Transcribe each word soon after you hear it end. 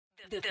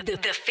The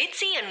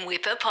Fitzy and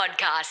Whipper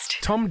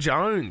podcast. Tom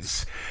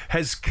Jones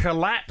has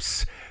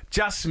collapsed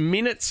just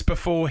minutes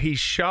before his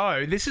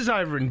show. This is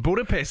over in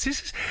Budapest. Do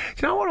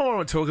you know what I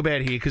want to talk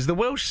about here? Because the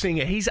Welsh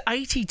singer, he's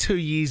 82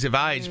 years of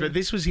age, but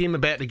this was him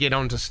about to get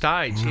onto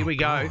stage. Here we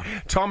go.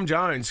 Tom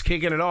Jones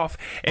kicking it off.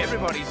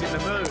 Everybody's in the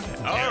mood.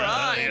 All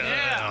right,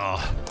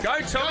 yeah. Go,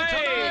 Tommy.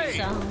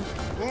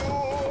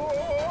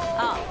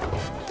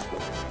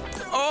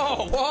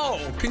 Oh,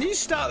 whoa! Can you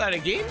start that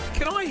again?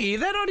 Can I hear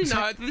that? I didn't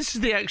know. This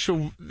is the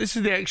actual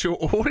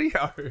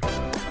audio.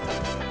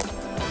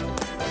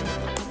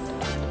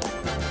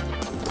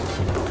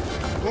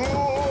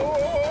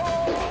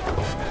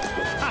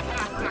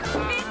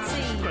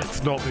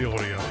 It's not the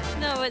audio.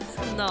 No, it's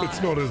not.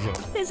 It's not, is it?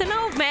 There's an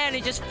old man who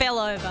just fell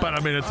over. But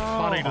I mean, it's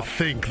funny to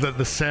think that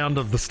the sound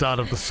of the start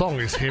of the song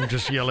is him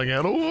just yelling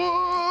out,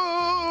 "Whoa!"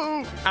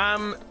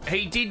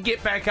 He did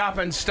get back up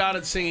and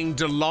started singing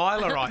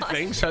Delilah, I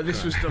think. So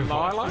this was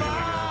Delilah.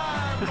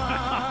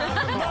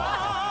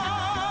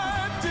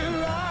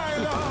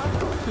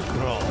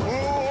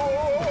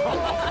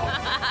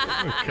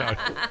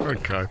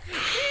 Okay.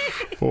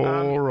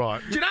 All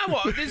right. Do you know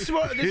what? This is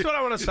what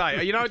I want to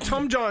say. You know,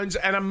 Tom Jones,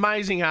 an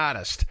amazing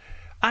artist.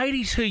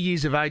 82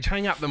 years of age.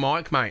 Hang up the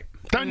mic, mate.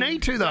 Don't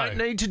need to, though. Don't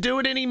need to do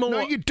it anymore. No,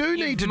 you do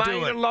need to do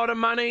He's made it. a lot of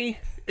money.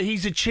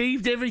 He's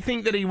achieved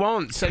everything that he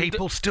wants. And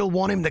People still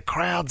want him. The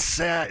crowd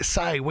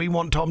say, we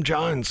want Tom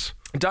Jones.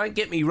 don't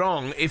get me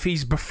wrong. If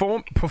he's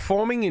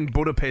performing in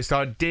Budapest,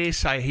 I dare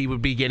say he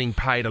would be getting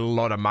paid a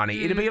lot of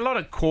money. It'd be a lot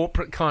of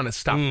corporate kind of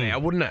stuff now,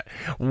 wouldn't it?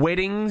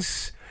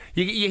 Weddings.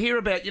 You hear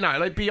about,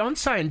 like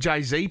Beyonce and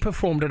Jay-Z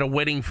performed at a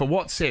wedding for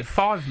what's there,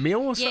 $5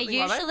 million or something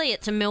like that? Usually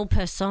it's $1 million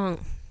per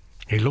song.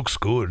 He looks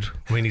good.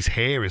 I mean, his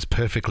hair is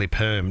perfectly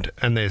permed,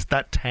 and there's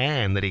that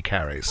tan that he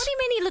carries. What do you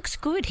mean he looks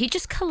good? He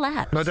just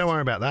collapsed. No, don't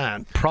worry about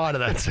that. Prior to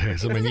that,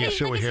 says. I mean, yeah,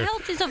 sure. His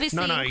health is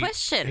obviously in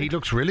question. He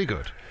looks really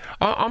good.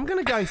 I'm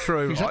going to go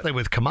through... He's up there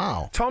with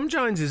Kamal. Tom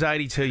Jones is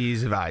 82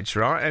 years of age,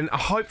 right? And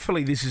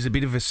hopefully this is a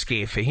bit of a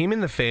scare for him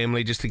and the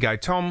family just to go,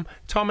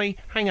 Tommy,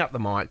 hang up the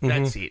mic.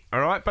 That's it, all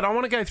right? But I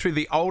want to go through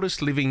the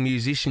oldest living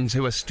musicians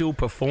who are still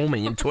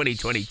performing in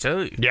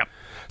 2022. Yep.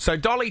 So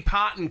Dolly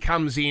Parton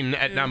comes in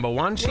at number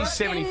one. She's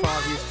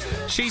 75 years.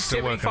 She's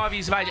 75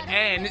 years of age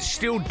and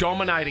still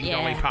dominating.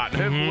 Dolly Parton.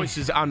 Her voice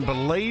is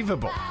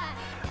unbelievable.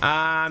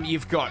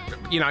 You've got,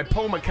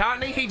 Paul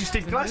McCartney. He just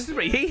did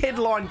Glastonbury. He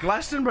headlined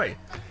Glastonbury.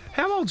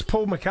 How old's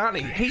Paul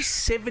McCartney? He's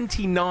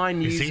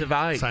 79 years of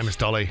age. Same as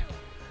Dolly.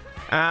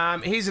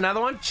 Here's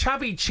another one.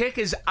 Chubby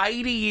Checker's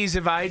 80 years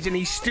of age and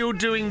he's still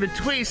doing the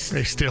twist.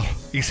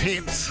 He's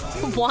hips.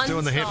 One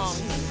doing the song.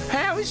 hips.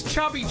 How is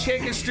Chubby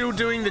Checker still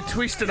doing the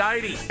twist at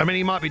 80? I mean,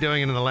 he might be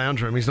doing it in the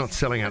lounge room. He's not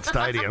selling out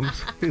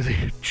stadiums. Is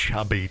he?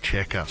 Chubby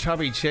Checker.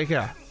 Chubby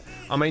Checker.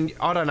 I mean,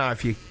 I don't know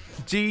if you...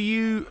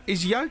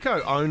 Is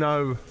Yoko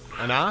Ono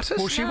an artist?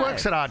 Well, she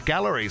works at art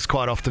galleries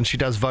quite often. She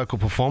does vocal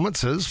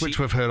performances, which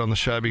we've heard on the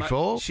show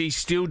before. She's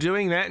still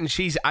doing that, and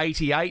she's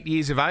 88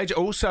 years of age.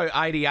 Also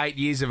 88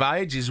 years of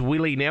age is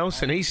Willie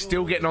Nelson. He's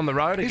still getting on the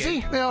road again. Is he?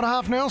 The old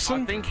half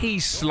Nelson? I think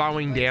he's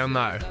slowing down,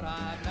 though,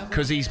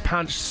 because he's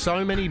punched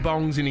so many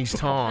bongs in his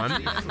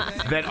time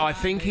that I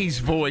think his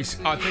voice,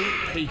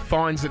 he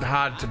finds it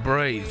hard to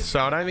breathe. So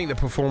I don't think the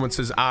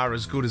performances are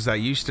as good as they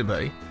used to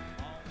be.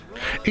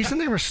 Isn't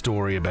there a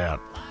story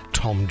about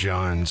Tom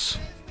Jones?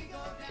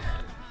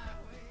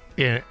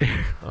 Yeah,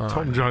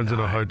 Tom Jones in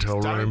a hotel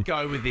room. Don't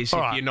go with this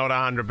if you're not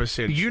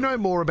 100%. You know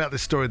more about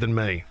this story than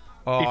me,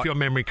 if your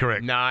memory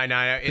correct. No.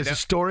 There's a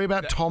story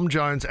about Tom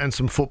Jones and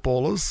some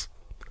footballers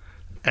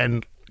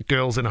and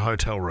girls in a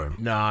hotel room.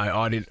 No,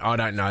 I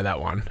don't know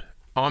that one.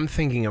 I'm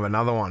thinking of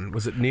another one.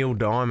 Was it Neil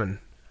Diamond?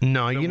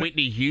 No, The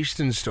Whitney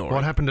Houston story.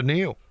 What happened to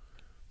Neil?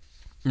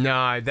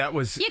 No, that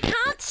was... You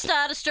can't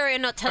start a story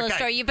and not tell a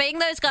story. You're being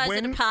those guys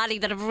at a party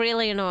that are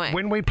really annoying.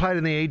 When we played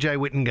in the EJ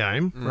Whitten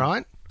game,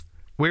 right,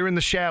 we were in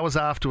the showers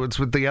afterwards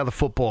with the other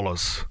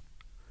footballers.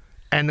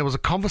 And there was a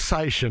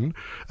conversation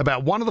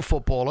about one of the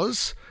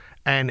footballers,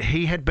 and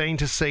he had been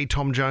to see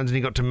Tom Jones and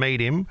he got to meet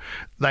him.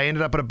 They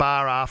ended up at a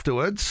bar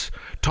afterwards.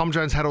 Tom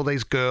Jones had all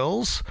these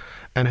girls,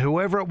 and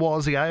whoever it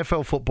was, the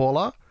AFL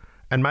footballer,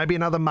 and maybe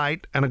another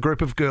mate and a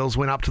group of girls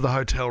went up to the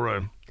hotel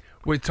room.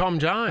 With Tom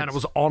Jones. And it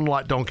was on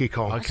like Donkey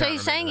Kong. So you're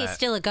saying he's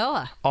still a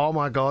goer? Oh,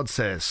 my God,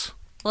 says.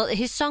 Well,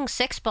 his song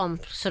Sex Bomb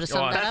sort of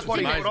summed that up. That's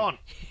what he put on.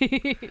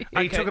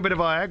 He took a bit of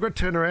Viagra,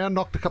 turned around,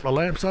 knocked a couple of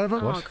lamps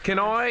over. Can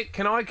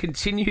I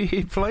continue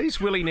here,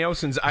 please? Willie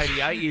Nelson's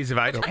 88 years of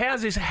age.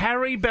 How's this?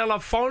 Harry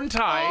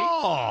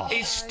Belafonte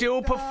is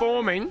still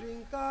performing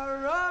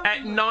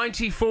at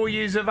 94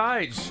 years of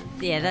age.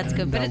 Yeah, that's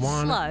good, but it's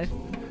slow.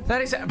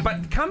 That is,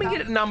 but coming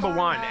in at number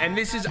one, and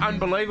this is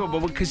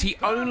unbelievable because he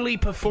only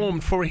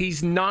performed for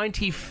his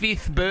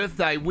 95th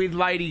birthday with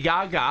Lady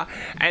Gaga,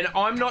 and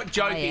I'm not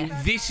joking,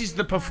 This is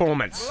the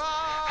performance.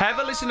 Have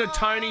a listen to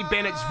Tony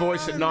Bennett's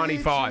voice at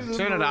 95.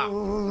 Turn it up.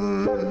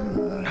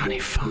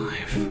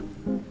 95.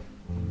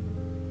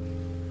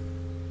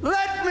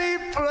 Let me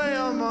play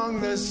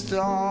among the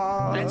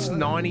stars. That's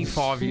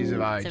 95 years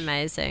of age. It's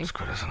amazing.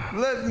 Good, isn't it?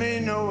 Let me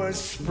know what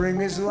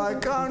spring is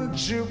like on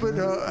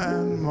Jupiter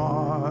and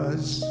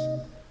Mars.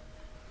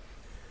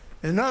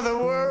 In other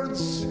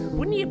words,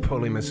 Wouldn't you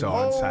pull him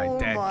aside and say,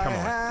 Dad, come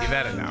on, you've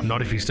had enough.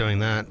 Not if he's doing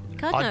that.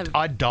 God, no.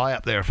 I'd die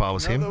up there if I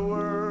was him.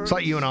 It's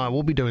like you and I.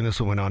 We'll be doing this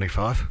when we're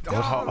 95.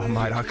 Oh,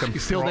 mate, I can... You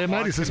still there,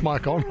 mate? Is this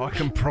mic on? I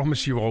can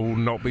promise you I will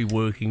not be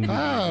working.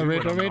 Ah,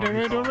 riddle. The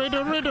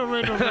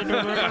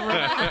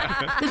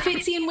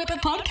Fitzy and Whipper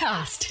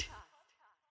podcast.